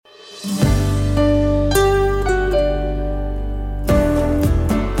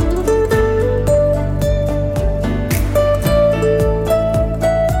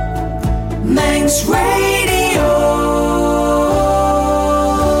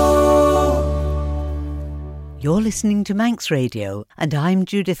You're listening to Manx Radio, and I'm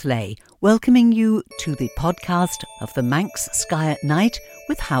Judith Lay, welcoming you to the podcast of the Manx Sky at Night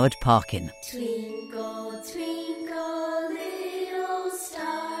with Howard Parkin. Twinkle, twinkle, little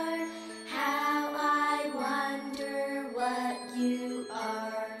star, how I wonder what you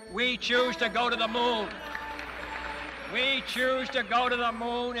are. We choose to go to the moon. We choose to go to the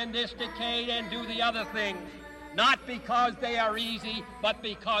moon in this decade and do the other things, not because they are easy, but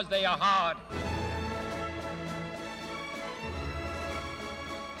because they are hard.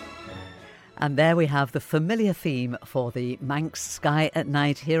 And there we have the familiar theme for the Manx Sky at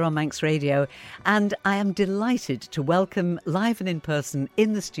Night here on Manx Radio. And I am delighted to welcome live and in person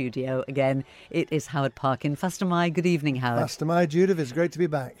in the studio again. It is Howard Parkin. Fastyr mie, good evening, Howard. Fastyr mie, Judith. It's great to be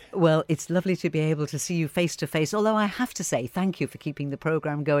back. Well, it's lovely to be able to see you face to face. Although I have to say thank you for keeping the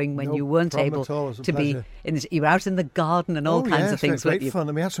programme going when you weren't able to be. You were out in the garden and all kinds of things. Great fun.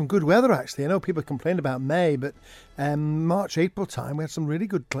 And we had some good weather, actually. I know people complained about May, but March, April time, we had some really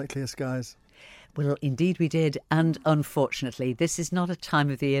good clear skies. Well, indeed we did. And unfortunately, this is not a time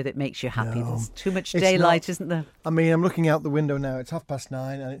of the year that makes you happy. No, there's too much daylight, isn't there? I mean, I'm looking out the window now. It's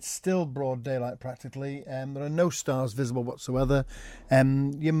 9:30 and it's still broad daylight practically. There are no stars visible whatsoever.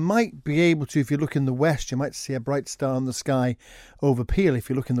 You might be able to, if you look in the west, you might see a bright star in the sky over Peel if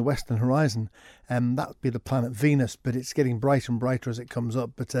you look in the western horizon. That would be the planet Venus, but it's getting brighter and brighter as it comes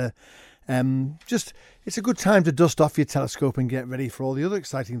up. But it's a good time to dust off your telescope and get ready for all the other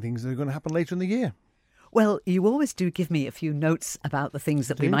exciting things that are going to happen later in the year. Well, you always do give me a few notes about the things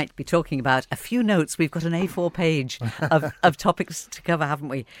that we might be talking about. A few notes. We've got an A4 page of topics to cover, haven't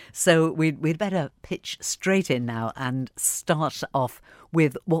we? So we'd better pitch straight in now and start off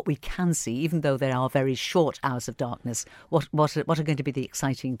with what we can see, even though there are very short hours of darkness. What are going to be the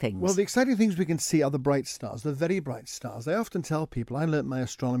exciting things? Well, the exciting things we can see are the bright stars, the very bright stars. I often tell people, I learnt my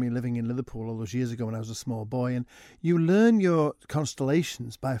astronomy living in Liverpool all those years ago when I was a small boy, and you learn your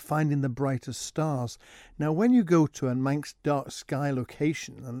constellations by finding the brightest stars. Now, when you go to a Manx dark sky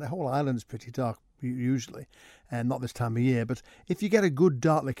location, and the whole island's pretty dark usually, and not this time of year, but if you get a good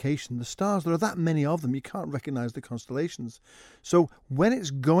dark location, the stars, there are that many of them, you can't recognise the constellations. So when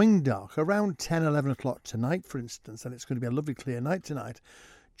it's going dark, around 10, 11 o'clock tonight, for instance, and it's going to be a lovely clear night tonight,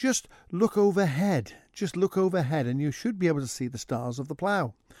 just look overhead. Just look overhead and you should be able to see the stars of the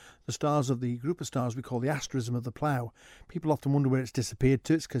plough. The stars of the group of stars we call the asterism of the plough. People often wonder where it's disappeared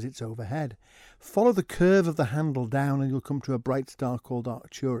to. It's because it's overhead. Follow the curve of the handle down and you'll come to a bright star called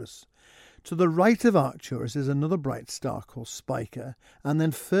Arcturus. To the right of Arcturus is another bright star called Spica, and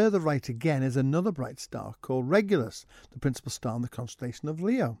then further right again is another bright star called Regulus, the principal star in the constellation of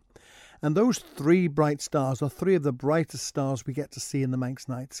Leo. And those three bright stars are three of the brightest stars we get to see in the Manx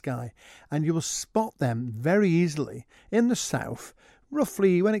night sky, and you will spot them very easily in the south,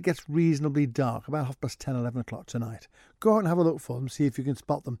 roughly when it gets reasonably dark, about 10:30, 11 o'clock tonight. Go out and have a look for them, see if you can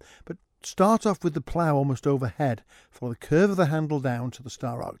spot them. But start off with the plough almost overhead. Follow the curve of the handle down to the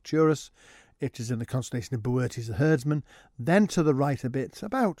star Arcturus. It is in the constellation of Boötes, the herdsman. Then to the right a bit,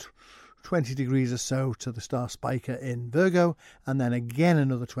 about 20 degrees or so, to the star Spica in Virgo. And then again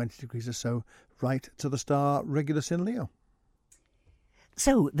another 20 degrees or so right to the star Regulus in Leo.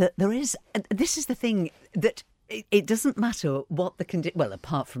 So this is the thing that it doesn't matter what the condition. Well,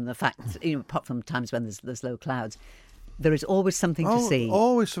 apart from the fact, apart from times when there's low clouds, there is always something to see.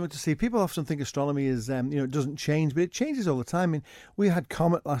 Always something to see. People often think astronomy is, it doesn't change, but it changes all the time. I mean, we had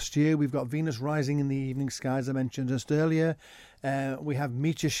Comet last year. We've got Venus rising in the evening skies, I mentioned just earlier. We have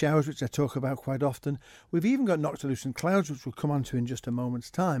meteor showers, which I talk about quite often. We've even got noctilucent clouds, which we'll come on to in just a moment's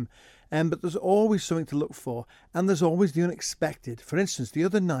time. But there's always something to look for, and there's always the unexpected. For instance, the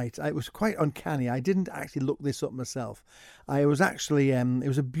other night, it was quite uncanny. I didn't actually look this up myself. I was actually, it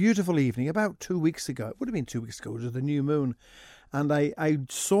was a beautiful evening, about 2 weeks ago. It would have been 2 weeks ago, it was the new moon. And I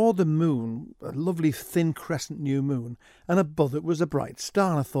saw the moon, a lovely thin crescent new moon, and above it was a bright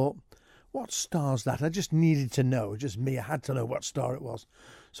star. And I thought, what star's that? I just needed to know, just me, I had to know what star it was.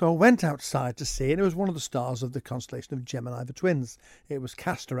 So I went outside to see, and it was one of the stars of the constellation of Gemini, the twins. It was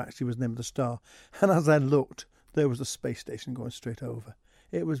Castor, actually, was the name of the star. And as I looked, there was the space station going straight over.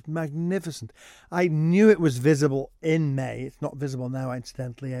 It was magnificent. I knew it was visible in May. It's not visible now,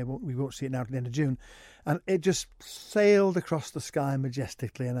 incidentally. We won't see it now till the end of June. And it just sailed across the sky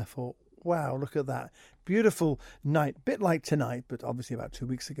majestically, and I thought, wow, look at that. Beautiful night, bit like tonight, but obviously about 2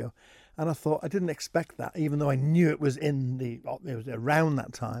 weeks ago. And I thought, I didn't expect that, even though I knew it was around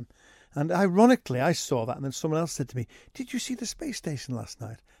that time. And ironically, I saw that, and then someone else said to me, did you see the space station last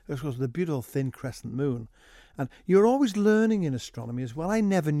night? It was the beautiful thin crescent moon. And you're always learning in astronomy as well. I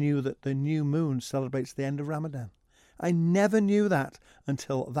never knew that the new moon celebrates the end of Ramadan. I never knew that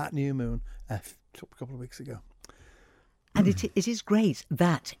until that new moon a couple of weeks ago. And it is great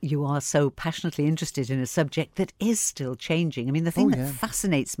that you are so passionately interested in a subject that is still changing. I mean, the thing that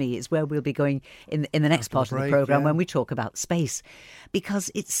fascinates me is where we'll be going in the next part of the programme when we talk about space. Because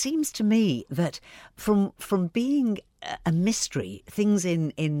it seems to me that from being a mystery, things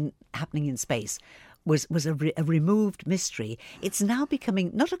in happening in space was a removed mystery. It's now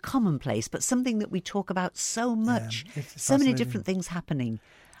becoming not a commonplace, but something that we talk about so much. So many different things happening.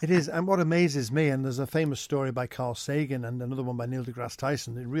 It is, and what amazes me, and there's a famous story by Carl Sagan and another one by Neil deGrasse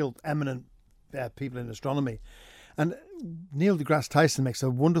Tyson, the real eminent people in astronomy. And Neil deGrasse Tyson makes a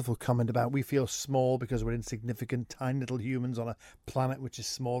wonderful comment about we feel small because we're insignificant, tiny little humans on a planet which is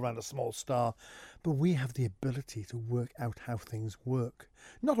small around a small star. But we have the ability to work out how things work.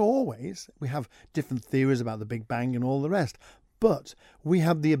 Not always. We have different theories about the Big Bang and all the rest. But we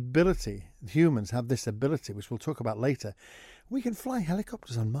have the ability, humans have this ability, which we'll talk about later. We can fly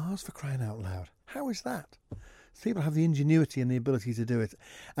helicopters on Mars, for crying out loud. How is that? People have the ingenuity and the ability to do it.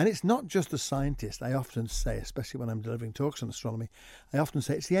 And it's not just the scientists. I often say, especially when I'm delivering talks on astronomy, I often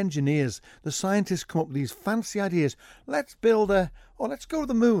say it's the engineers. The scientists come up with these fancy ideas. Let's go to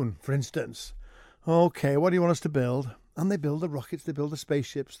the moon, for instance. Okay, what do you want us to build? And they build the rockets, they build the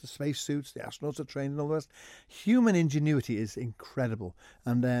spaceships, the spacesuits, the astronauts are trained and all the rest. Human ingenuity is incredible.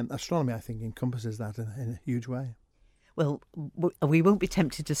 And astronomy, I think, encompasses that in a huge way. Well, we won't be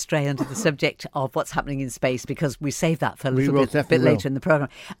tempted to stray onto the subject of what's happening in space because we save that for a little bit later in the programme.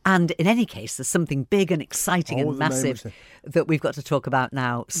 And in any case, there's something big and exciting and massive that we've got to talk about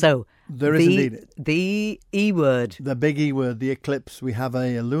now. So there is indeed the E word. The big E word, the eclipse. We have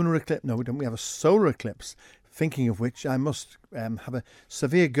a lunar eclipse. No, we don't. We have a solar eclipse. Thinking of which, I must have a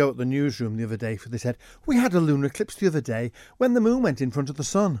severe go at the newsroom the other day, for they said, we had a lunar eclipse the other day when the moon went in front of the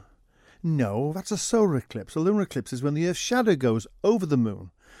sun. No, that's a solar eclipse. A lunar eclipse is when the Earth's shadow goes over the moon.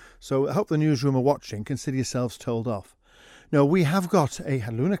 So I hope the newsroom are watching. Consider yourselves told off. No, we have got a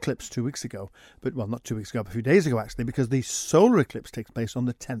lunar eclipse 2 weeks ago, but not 2 weeks ago, but a few days ago actually, because the solar eclipse takes place on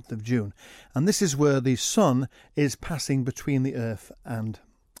the 10th of June. And this is where the sun is passing between the Earth and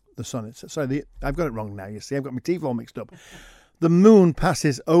the sun. I've got it wrong now, you see. I've got my teeth all mixed up. The moon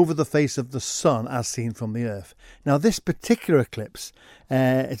passes over the face of the sun as seen from the Earth. Now, this particular eclipse,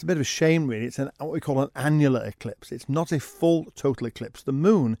 it's a bit of a shame, really. It's what we call an annular eclipse. It's not a full total eclipse. The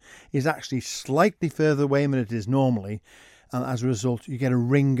moon is actually slightly further away than it is normally. And as a result, you get a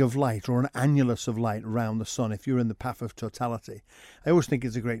ring of light or an annulus of light around the sun if you're in the path of totality. I always think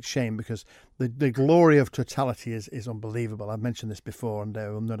it's a great shame because the glory of totality is unbelievable. I've mentioned this before and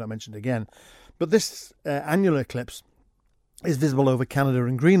I'll no doubt mention it again. But this annular eclipse is visible over Canada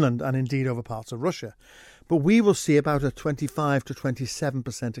and Greenland and indeed over parts of Russia. But we will see about a 25 to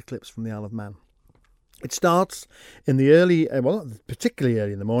 27% eclipse from the Isle of Man. It starts in the particularly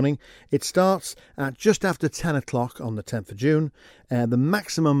early in the morning. It starts at just after 10 o'clock on the 10th of June. The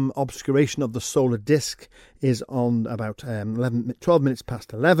maximum obscuration of the solar disk is on about 12 minutes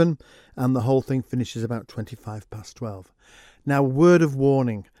past 11, and the whole thing finishes about 25 past 12. Now, word of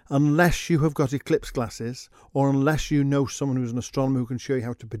warning, unless you have got eclipse glasses or unless you know someone who's an astronomer who can show you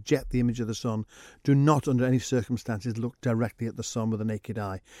how to project the image of the sun, do not under any circumstances look directly at the sun with a naked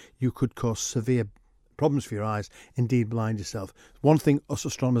eye. You could cause severe problems for your eyes, indeed blind yourself. One thing us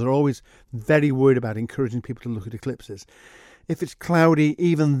astronomers are always very worried about, encouraging people to look at eclipses. If it's cloudy,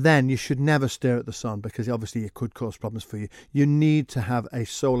 even then you should never stare at the sun because obviously it could cause problems for you. You need to have a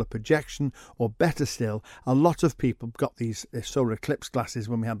solar projection, or better still, a lot of people got these solar eclipse glasses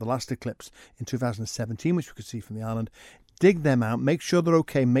when we had the last eclipse in 2017, which we could see from the island. Dig them out, make sure they're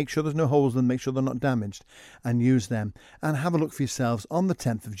okay, make sure there's no holes in them, make sure they're not damaged, and use them. And have a look for yourselves on the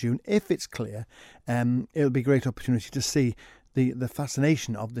 10th of June. If it's clear, it'll be a great opportunity to see the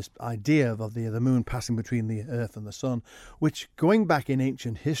fascination of this idea of the moon passing between the Earth and the sun, which, going back in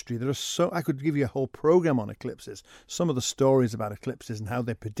ancient history, I could give you a whole program on eclipses, some of the stories about eclipses and how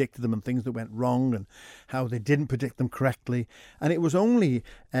they predicted them and things that went wrong and how they didn't predict them correctly. And it was only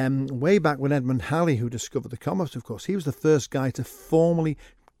way back when Edmund Halley, who discovered the comet, of course, he was the first guy to formally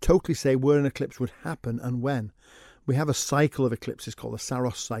totally say where an eclipse would happen and when. We have a cycle of eclipses called the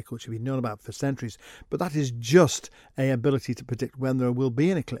Saros cycle, which we've known about for centuries, but that is just an ability to predict when there will be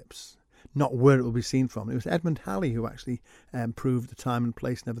an eclipse, not where it will be seen from. It was Edmund Halley who actually proved the time and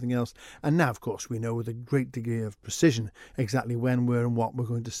place and everything else. And now, of course, we know with a great degree of precision exactly when, where and what we're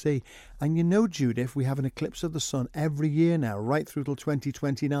going to see. And you know, Judith, we have an eclipse of the sun every year now, right through till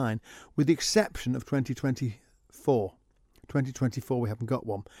 2029, with the exception of 2024. 2024 we haven't got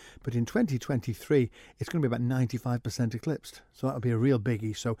one, but in 2023 it's going to be about 95% eclipsed. So that'll be a real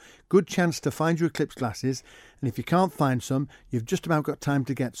biggie. So good chance to find your eclipse glasses, and if you can't find some, you've just about got time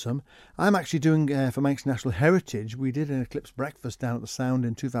to get some. I'm actually doing for Manx National Heritage. We did an eclipse breakfast down at the Sound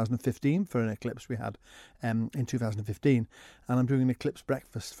in 2015 for an eclipse we had in 2015, and I'm doing an eclipse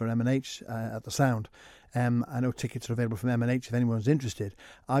breakfast for M&H at the Sound. I know tickets are available from M&H if anyone's interested.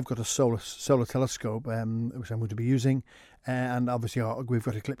 I've got a solar telescope which I'm going to be using, and obviously we've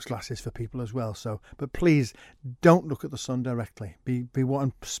got eclipse glasses for people as well. So, but please don't look at the sun directly. Be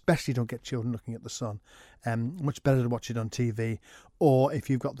one, especially don't get children looking at the sun. Much better to watch it on TV, or if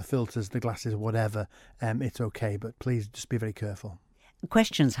you've got the filters, the glasses, whatever, it's okay. But please just be very careful.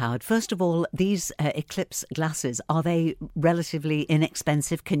 Questions, Howard. First of all, these eclipse glasses, are they relatively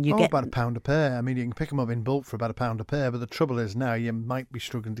inexpensive? Can you get about £1 a pair? I mean, you can pick them up in bulk for about £1 a pair, but the trouble is now you might be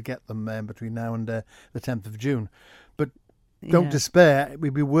struggling to get them between now and the 10th of June. But don't despair. It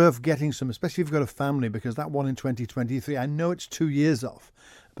would be worth getting some, especially if you've got a family, because that one in 2023, I know it's 2 years off,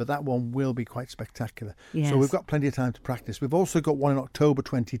 but that one will be quite spectacular. Yes. So we've got plenty of time to practice. We've also got one in October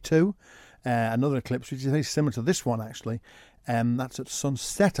 22, another eclipse, which is very similar to this one, actually. That's at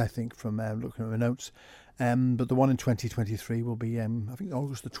sunset, I think, from looking at my notes. But the one in 2023 will be, I think,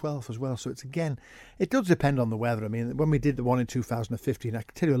 August the 12th as well. So it's, again, it does depend on the weather. I mean, when we did the one in 2015, I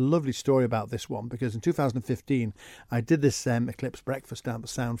can tell you a lovely story about this one, because in 2015, I did this eclipse breakfast down at the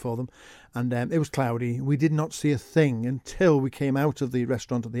Sound for them, and it was cloudy. We did not see a thing until we came out of the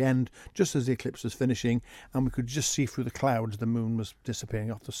restaurant at the end, just as the eclipse was finishing, and we could just see through the clouds the moon was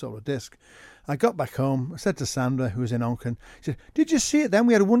disappearing off the solar disk. I got back home, I said to Sandra, who was in Onken, she said, "Did you see it then?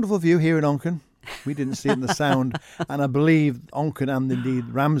 We had a wonderful view here in Onken." We didn't see it in the Sound, and I believe Onken and indeed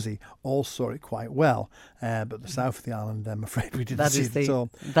Ramsey all saw it quite well. But the south of the island, I'm afraid we didn't see it at all.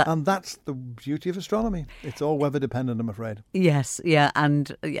 And that's the beauty of astronomy. It's all weather dependent, I'm afraid. Yes, yeah,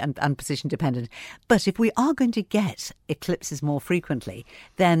 and position dependent. But if we are going to get eclipses more frequently,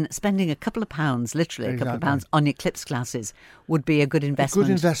 then spending a couple of pounds, literally a couple of pounds, on eclipse glasses would be a good investment. A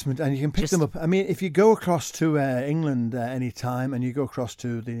good investment, and you can pick them up. I mean, if you go across to England any time, and you go across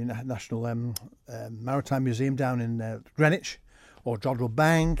to the National Maritime Museum down in Greenwich, or Jodrell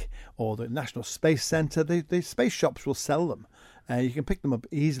Bank, or the National Space Centre, the space shops will sell them. You can pick them up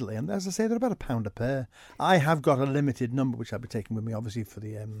easily, and as I say, they're about £1 a pair. I have got a limited number, which I'll be taking with me, obviously, for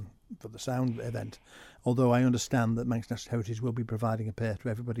the Sound event. Although I understand that Manx National Heritage will be providing a pair to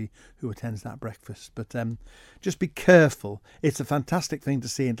everybody who attends that breakfast. But just be careful. It's a fantastic thing to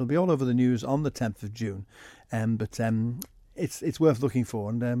see, and it'll be all over the news on the 10th of June. It's worth looking for,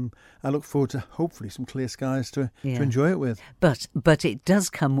 and I look forward to hopefully some clear skies to enjoy it with. But it does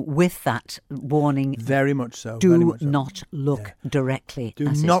come with that warning. Very much so. Do not look directly.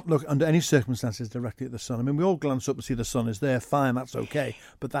 Do not look under any circumstances directly at the sun. I mean, we all glance up and see the sun is there. Fine, that's okay.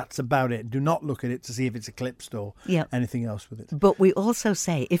 But that's about it. Do not look at it to see if it's eclipsed or anything else with it. But we also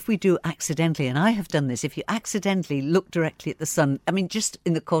say, if we do accidentally, and I have done this, if you accidentally look directly at the sun, I mean, just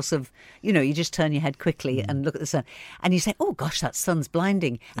in the course of, you just turn your head quickly and look at the sun, and you say, "Oh gosh, that sun's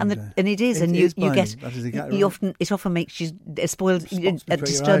blinding," and it is, and you get it often makes you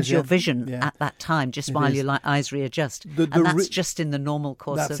disturbs your vision at that time, just while your eyes readjust, and that's just in the normal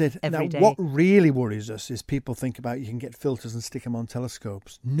course of every day. What really worries us is people think about you can get filters and stick them on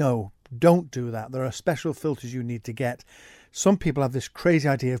telescopes. No, don't do that. There are special filters you need to get. Some people have this crazy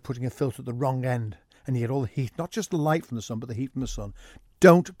idea of putting a filter at the wrong end, and you get all the heat, not just the light from the sun, but the heat from the sun.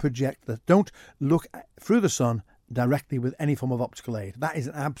 Don't don't look through the sun directly with any form of optical aid. That is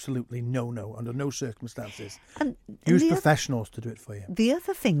an absolutely no-no under no circumstances. And use professionals to do it for you. The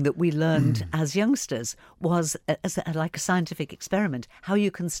other thing that we learned as youngsters was, like a scientific experiment, how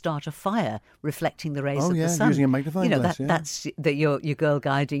you can start a fire reflecting the rays of the sun. Using a magnifying glass. That's your Girl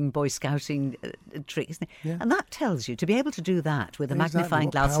Guiding, Boy Scouting trick, isn't it? Yeah. And that tells you to be able to do that with a magnifying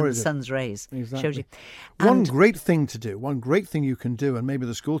glass and the sun's rays. Exactly. Shows you. One great thing to do, one great thing you can do, and maybe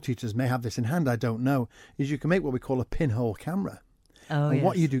the school teachers may have this in hand, I don't know, is you can make what we call a pinhole camera. And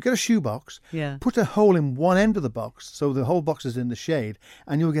what you do, get a shoebox, put a hole in one end of the box so the whole box is in the shade,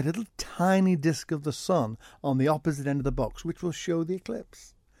 and you'll get a little tiny disc of the sun on the opposite end of the box, which will show the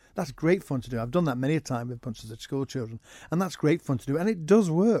eclipse. That's great fun to do. I've done that many a time with bunches of school children, and that's great fun to do, and it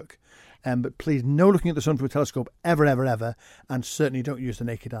does work. But please, no looking at the sun through a telescope ever, ever, ever, and certainly don't use the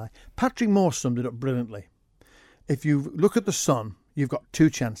naked eye. Patrick Moore summed it up brilliantly. If you look at the sun, you've got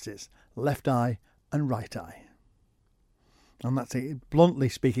two chances, left eye and right eye. And that's it. Bluntly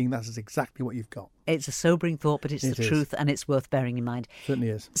speaking, that's exactly what you've got. It's a sobering thought, but it's the truth, and it's worth bearing in mind. Certainly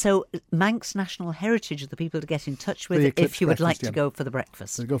is. So Manx National Heritage are the people to get in touch with if you would like to go for the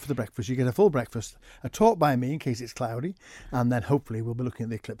breakfast. So go for the breakfast. You get a full breakfast, a talk by me in case it's cloudy, and then hopefully we'll be looking at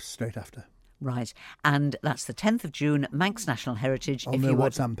the eclipse straight after. Right. And that's the 10th of June, Manx National Heritage. On the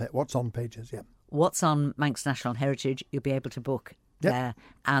what's on pages, yeah. What's on Manx National Heritage, you'll be able to book there.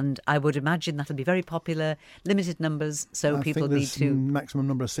 And I would imagine that'll be very popular, limited numbers, so people need to... maximum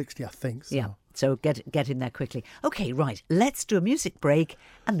number of 60, I think. So. Yeah, so get in there quickly. OK, right, let's do a music break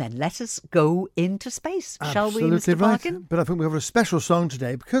and then let us go into space, shall we, Mr. Parkin? Right. But I think we have a special song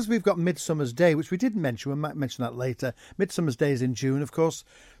today because we've got Midsummer's Day, which we didn't mention. We might mention that later. Midsummer's Day is in June, of course.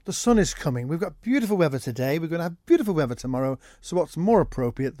 The sun is coming. We've got beautiful weather today. We're going to have beautiful weather tomorrow. So what's more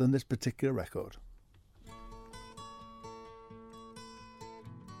appropriate than this particular record?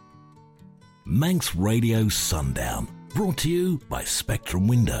 Manx Radio Sundown, brought to you by Spectrum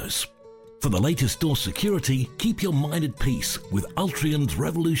Windows. For the latest door security, keep your mind at peace with Ultrion's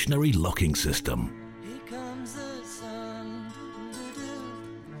revolutionary locking system. Here comes the sun,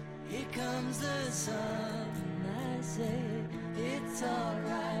 here comes the sun, I say it's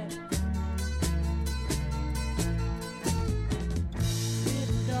alright.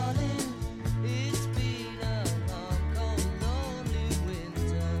 Little darling, it's been a long, cold, lonely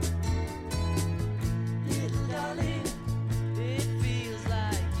winter. Little darling, it feels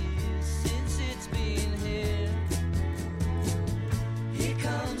like years since it's been here. Here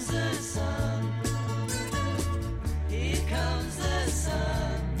comes the sun, here comes the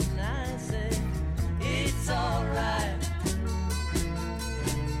sun, I say it's alright.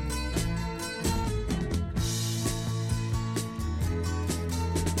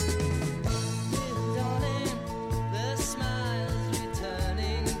 Little darling, the smiles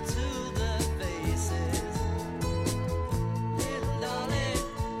returning to the faces. Little darling,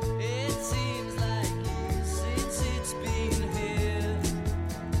 it seems like years since it's been here.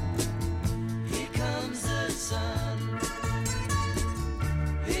 Here comes the sun,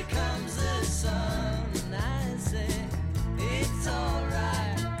 here comes the sun, I say it's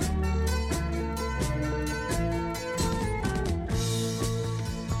alright.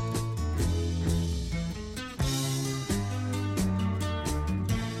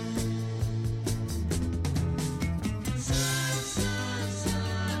 Sun, sun,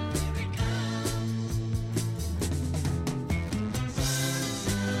 sun, here it comes. Sun, sun,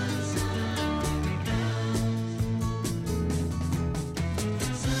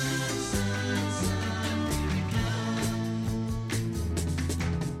 sun, here it comes.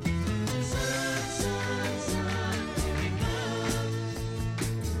 Sun, sun, sun, here it comes. Sun,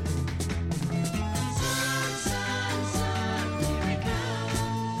 sun, sun, here it comes. Sun, sun, sun, here it comes.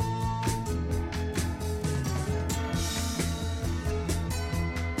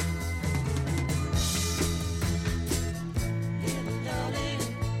 Little darling,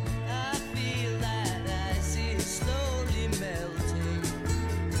 I feel that ice is slowly melting.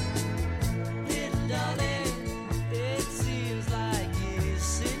 Little darling, it seems like years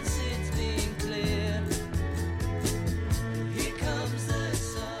since it's been clear. Here comes the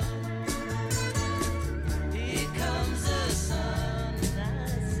sun, here comes the sun, I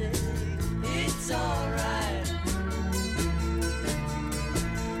say it's alright.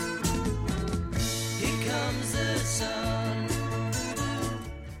 Here comes the sun.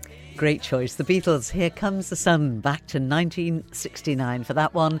 Great choice. The Beatles, Here Comes the Sun, back to 1969 for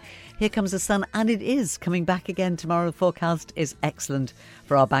that one. Here Comes the Sun, and it is coming back again tomorrow. The forecast is excellent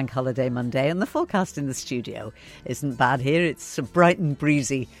for our bank holiday Monday, and the forecast in the studio isn't bad here. It's bright and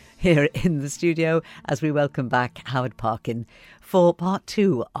breezy here in the studio as we welcome back Howard Parkin for part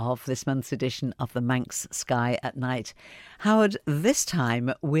 2 of this month's edition of the Manx Sky at Night. Howard, this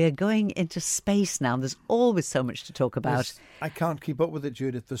time we're going into space now. There's always so much to talk about. I can't keep up with it,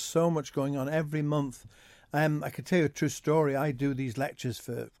 Judith. There's so much going on every month. I can tell you a true story. I do these lectures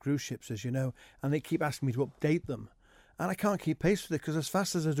for cruise ships, as you know, and they keep asking me to update them. And I can't keep pace with it because as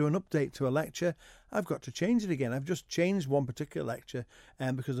fast as I do an update to a lecture, I've got to change it again. I've just changed one particular lecture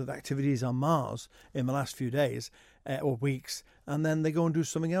because of activities on Mars in the last few days or weeks. And then they go and do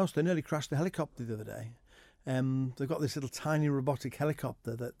something else. They nearly crashed the helicopter the other day. They've got this little tiny robotic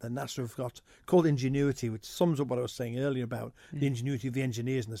helicopter that NASA have got called Ingenuity, which sums up what I was saying earlier about the ingenuity of the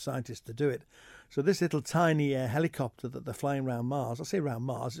engineers and the scientists to do it. So this little tiny helicopter that they're flying around Mars, I say around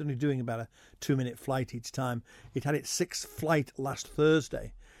Mars, it's only doing about a 2-minute flight each time. It had its 6th flight last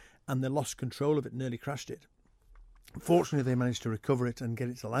Thursday and they lost control of it, nearly crashed it. Fortunately, they managed to recover it and get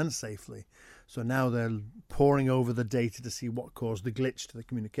it to land safely. So now they're poring over the data to see what caused the glitch to the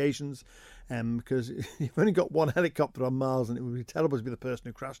communications. Because you've only got one helicopter on Mars, and it would be terrible to be the person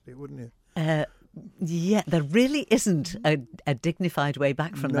who crashed it, wouldn't you? Yeah, there really isn't a dignified way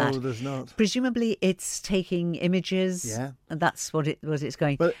back from that. No, there's not. Presumably, it's taking images. Yeah. And that's what it's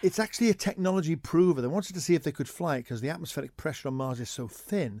going. But it's actually a technology prover. They wanted to see if they could fly it because the atmospheric pressure on Mars is so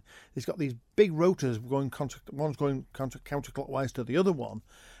thin. It's got these big rotors one's going counterclockwise to the other one.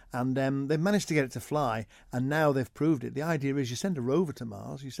 And they've managed to get it to fly, and now they've proved it. The idea is you send a rover to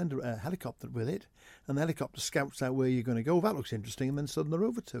Mars, you send a helicopter with it, and the helicopter scouts out where you're going to go. That looks interesting, and then send the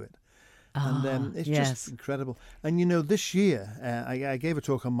rover to it. And it's just incredible. And, you know, this year, I gave a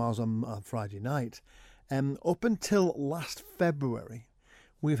talk on Mars on Friday night. Up until last February,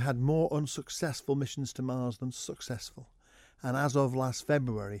 we've had more unsuccessful missions to Mars than successful. And as of last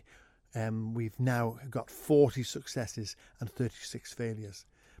February, we've now got 40 successes and 36 failures.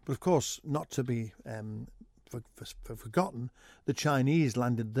 But of course, not to be forgotten, the Chinese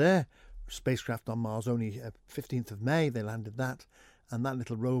landed their spacecraft on Mars only 15th of May. They landed that, and that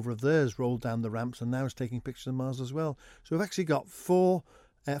little rover of theirs rolled down the ramps and now is taking pictures of Mars as well. So we've actually got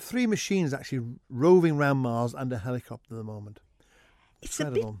three machines actually roving around Mars and a helicopter at the moment. It's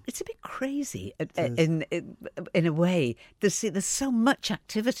a bit crazy in a way. There's so much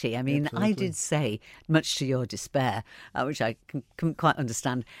activity. I mean, Absolutely. I did say, much to your despair, which I couldn't quite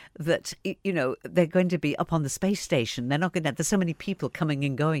understand, that they're going to be up on the space station. They're not going to. There's so many people coming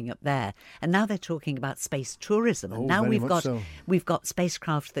and going up there, and now they're talking about space tourism. And now very we've much so.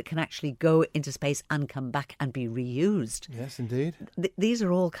 spacecraft that can actually go into space and come back and be reused. Yes, indeed. These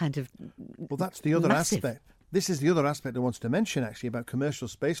are all kind of Well, that's the other massive. aspect. This is the other aspect I wanted to mention, actually, about commercial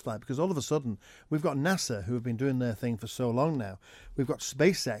spaceflight, because all of a sudden we've got NASA, who have been doing their thing for so long now. We've got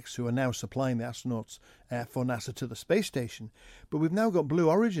SpaceX, who are now supplying the astronauts for NASA to the space station. But we've now got Blue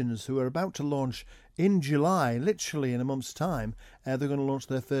Origins, who are about to launch in July, literally in a month's time. They're going to launch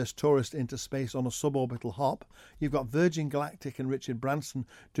their first tourist into space on a suborbital hop. You've got Virgin Galactic and Richard Branson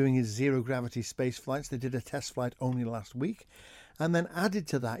doing his zero-gravity space flights. They did a test flight only last week. And then added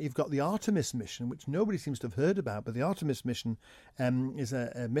to that, you've got the Artemis mission, which nobody seems to have heard about. But the Artemis mission is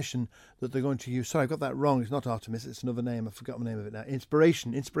a mission that they're going to use. Sorry, I got that wrong. It's not Artemis. It's another name. I've forgotten the name of it now.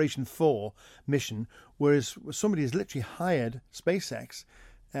 Inspiration 4 mission, whereas somebody has literally hired SpaceX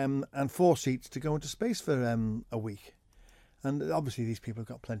and 4 seats to go into space for a week. And obviously these people have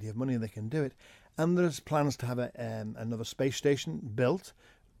got plenty of money and they can do it. And there's plans to have another space station built,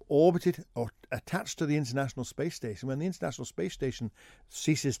 orbited or attached to the International Space Station. When the International Space Station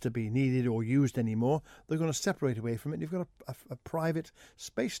ceases to be needed or used anymore, they're going to separate away from it. You've got a private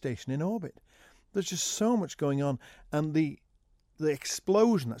space station in orbit. There's just so much going on. And the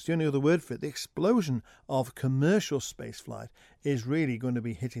explosion, that's the only other word for it, the explosion of commercial spaceflight is really going to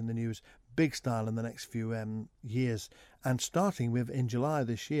be hitting the news big style in the next few years. And starting with in July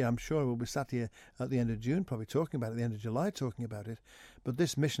this year, I'm sure we'll be sat here at the end of June probably talking about it, at the end of July talking about it. But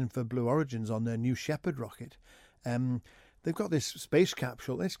this mission for Blue Origins on their new Shepard rocket, they've got this space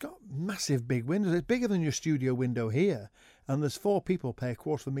capsule. It's got massive big windows. It's bigger than your studio window here. And there's 4 people pay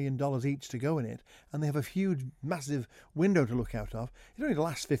 $250,000 each to go in it. And they have a huge, massive window to look out of. It only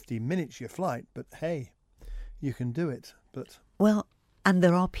lasts 15 minutes, your flight. But hey, you can do it. But well, and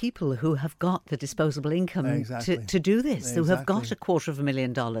there are people who have got the disposable income to do this, who have got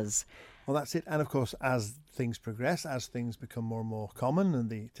 $250,000. Well, that's it. And of course, as things progress, as things become more and more common and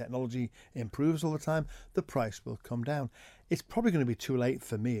the technology improves all the time, the price will come down. It's probably going to be too late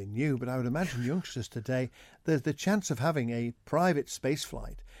for me and you, but I would imagine youngsters today, there's the chance of having a private space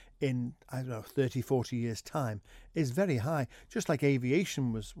flight in, 30, 40 years' time is very high. Just like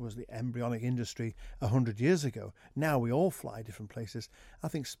aviation was the embryonic industry 100 years ago. Now we all fly different places. I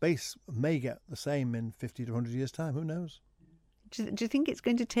think space may get the same in 50 to 100 years' time. Who knows? Do you think it's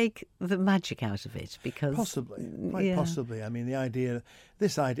going to take the magic out of it? Because possibly, quite possibly. I mean,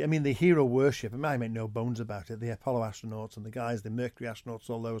 the hero worship, I make no bones about it. The Apollo astronauts and the guys, the Mercury astronauts,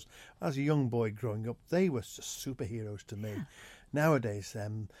 all those. As a young boy growing up, they were just superheroes to me. Yeah. Nowadays,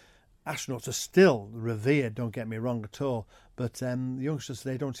 astronauts are still revered, don't get me wrong at all, but the youngsters,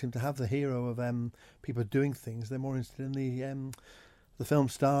 they don't seem to have the hero of people doing things. They're more interested in the film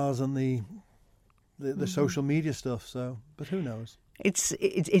stars and the social media stuff. So, but who knows? It's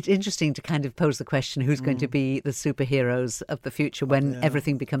interesting to kind of pose the question: who's going to be the superheroes of the future when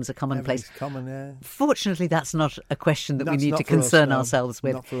everything becomes a commonplace? Common, yeah. Fortunately, that's not a question that we need to concern ourselves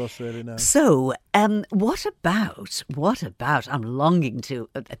with. Not for us, really. No. So, what about? I'm longing to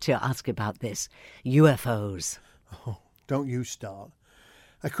ask about this. UFOs. Oh, don't you start.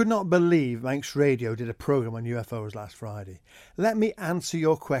 I could not believe Manx Radio did a programme on UFOs last Friday. Let me answer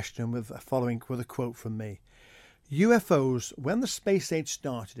your question with a quote from me. UFOs, when the space age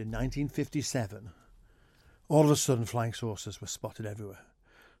started in 1957, all of a sudden flying saucers were spotted everywhere.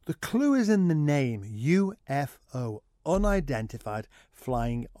 The clue is in the name, UFO, unidentified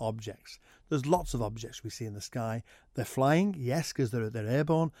flying objects. There's lots of objects we see in the sky. They're flying, yes, because they're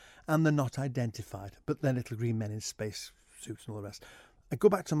airborne, and they're not identified, but they're little green men in space suits and all the rest. I go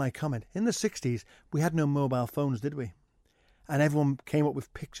back to my comment. In the 60s, we had no mobile phones, did we? And everyone came up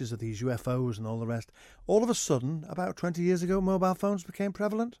with pictures of these UFOs and all the rest. All of a sudden, about 20 years ago, mobile phones became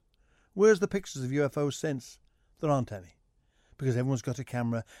prevalent. Where's the pictures of UFOs since? There aren't any. Because everyone's got a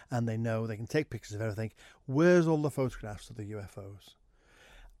camera and they know they can take pictures of everything. Where's all the photographs of the UFOs?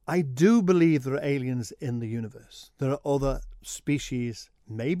 I do believe there are aliens in the universe. There are other species,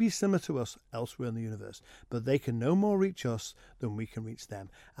 maybe similar to us, elsewhere in the universe, but they can no more reach us than we can reach them.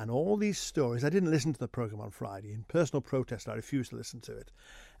 And all these stories, I didn't listen to the programme on Friday. In personal protest, I refused to listen to it.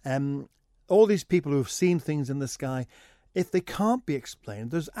 All these people who have seen things in the sky, if they can't be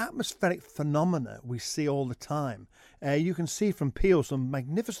explained, there's atmospheric phenomena we see all the time. You can see from Peel some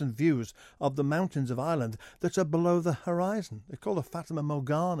magnificent views of the mountains of Ireland that are below the horizon. They're called a Fatima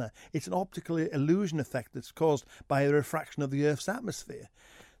Morgana. It's an optical illusion effect that's caused by a refraction of the Earth's atmosphere.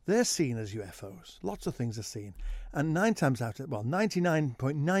 They're seen as UFOs. Lots of things are seen. And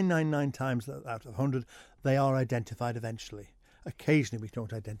 99.999 times out of 100, they are identified eventually. Occasionally we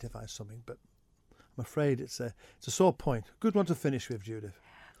don't identify something, but I'm afraid it's a sore point. Good one to finish with, Judith.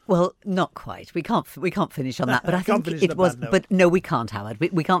 Well, not quite. We can't finish on that. But I think finish on it a was. bad note. But no, we can't, Howard.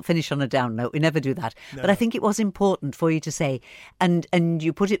 We can't finish on a down note. We never do that. No. But I think it was important for you to say, and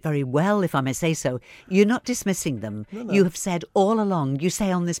you put it very well, if I may say so. You're not dismissing them. No. You have said all along. You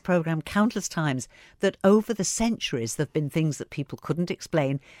say on this programme countless times that over the centuries there've been things that people couldn't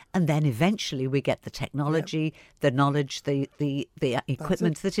explain, and then eventually we get the technology, the knowledge, the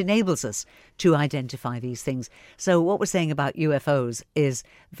equipment that enables us to identify these things. So what we're saying about UFOs is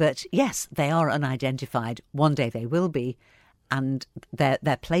that, yes, they are unidentified. One day they will be, and their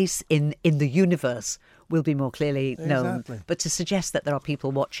place in the universe will be more clearly known. Exactly. But to suggest that there are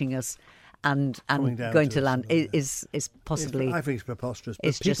people watching us and Coming down going to to us land and all is possibly... I think it's preposterous. But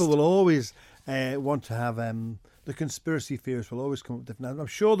it's people just- will always want to have... the conspiracy theorists will always come up with different... I'm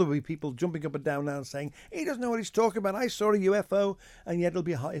sure there'll be people jumping up and down now and saying, he doesn't know what he's talking about. I saw a UFO, and yet it'll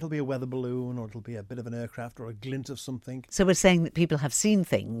be a weather balloon, or it'll be a bit of an aircraft, or a glint of something. So we're saying that people have seen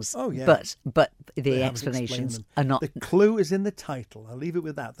things, Oh, yeah. but They the haven't explained explanations them. are not... The clue is in the title. I'll leave it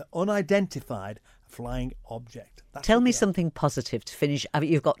with that. The unidentified flying object. That's Tell what me they are. something positive to finish. I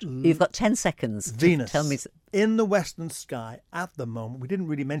mean, you've got 10 seconds. To Venus. Tell me. In the western sky at the moment, we didn't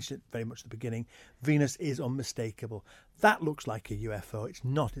really mention it very much at the beginning, Venus is unmistakable. That looks like a UFO. It's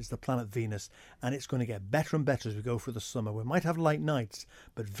not. It's the planet Venus, and it's going to get better and better as we go through the summer. We might have light nights,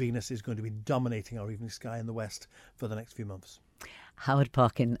 but Venus is going to be dominating our evening sky in the west for the next few months. Howard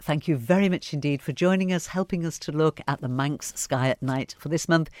Parkin, thank you very much indeed for joining us, helping us to look at the Manx sky at night for this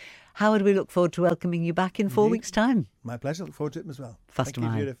month. Howard, we look forward to welcoming you back in 4 Indeed. weeks' time. My pleasure. Look forward to it as well. Faster Thank you,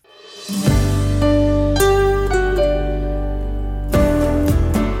 mile. Judith.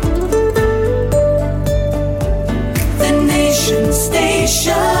 The Nation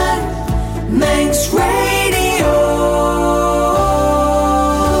Station, Manx Radio.